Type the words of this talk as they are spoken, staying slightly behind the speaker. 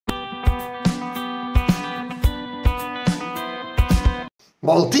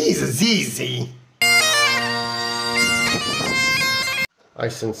Maltese is easy! I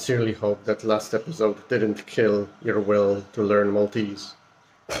sincerely hope that last episode didn't kill your will to learn Maltese.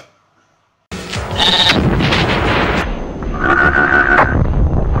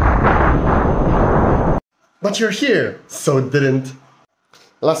 But you're here, so it didn't.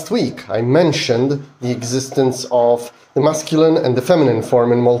 Last week I mentioned the existence of the masculine and the feminine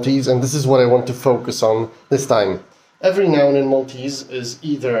form in Maltese, and this is what I want to focus on this time. Every noun in Maltese is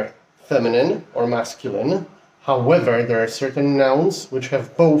either feminine or masculine. However, there are certain nouns which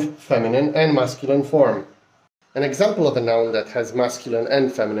have both feminine and masculine form. An example of a noun that has masculine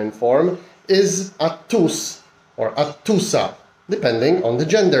and feminine form is attus or attusa, depending on the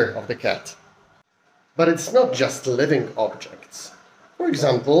gender of the cat. But it's not just living objects. For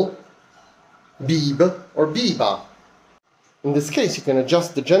example, bib or biba. In this case, you can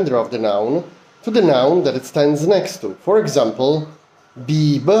adjust the gender of the noun to the noun that it stands next to. For example,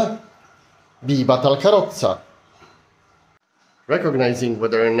 bib, biba tal carrozza. Recognizing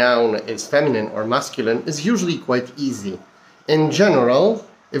whether a noun is feminine or masculine is usually quite easy. In general,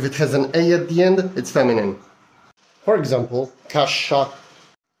 if it has an A at the end, it's feminine. For example, cascia,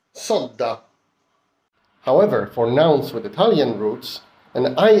 sodda. However, for nouns with Italian roots,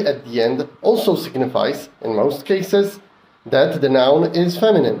 an I at the end also signifies, in most cases, that the noun is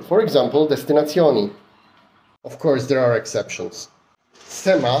feminine. For example, destinazioni. Of course, there are exceptions.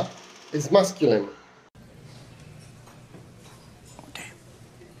 Sema is masculine.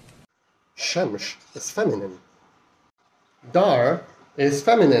 Xemx is feminine. Dar is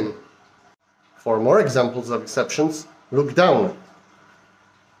feminine. For more examples of exceptions, look down.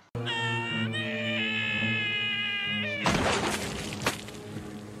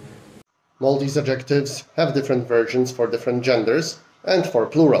 Maltese adjectives have different versions for different genders and for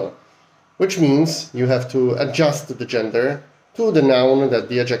plural, which means you have to adjust the gender to the noun that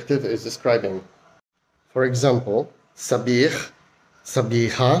the adjective is describing. For example, sabih,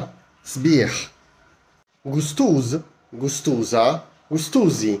 sabiha, sbih. Gustuz, gustuza,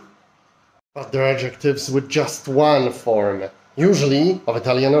 gustuzi. But they're adjectives with just one form, usually of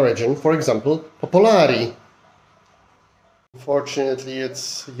Italian origin, for example, popolari. Unfortunately,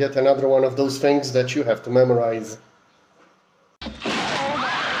 it's yet another one of those things that you have to memorize.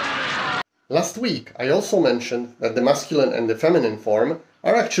 Last week, I also mentioned that the masculine and the feminine form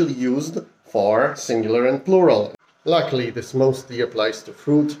are actually used for singular and plural. Luckily, this mostly applies to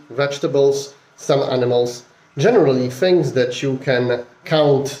fruit, vegetables, some animals, generally things that you can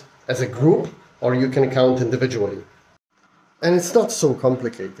count as a group or you can count individually. And it's not so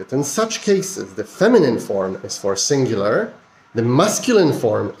complicated. In such cases, the feminine form is for singular, the masculine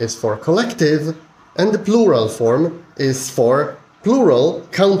form is for collective, and the plural form is for plural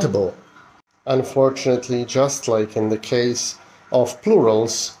countable. Unfortunately, just like in the case of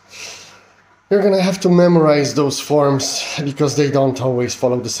plurals, you're gonna have to memorize those forms because they don't always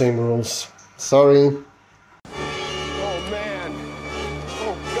follow the same rules. Sorry. Oh man!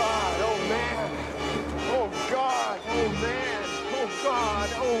 Oh God! Oh man! Oh God! Oh man! Oh God!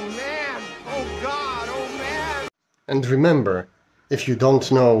 Oh man! Oh God! Oh man! And remember, if you don't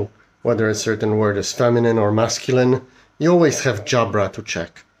know whether a certain word is feminine or masculine, you always have Jabra to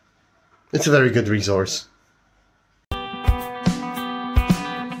check. It's a very good resource.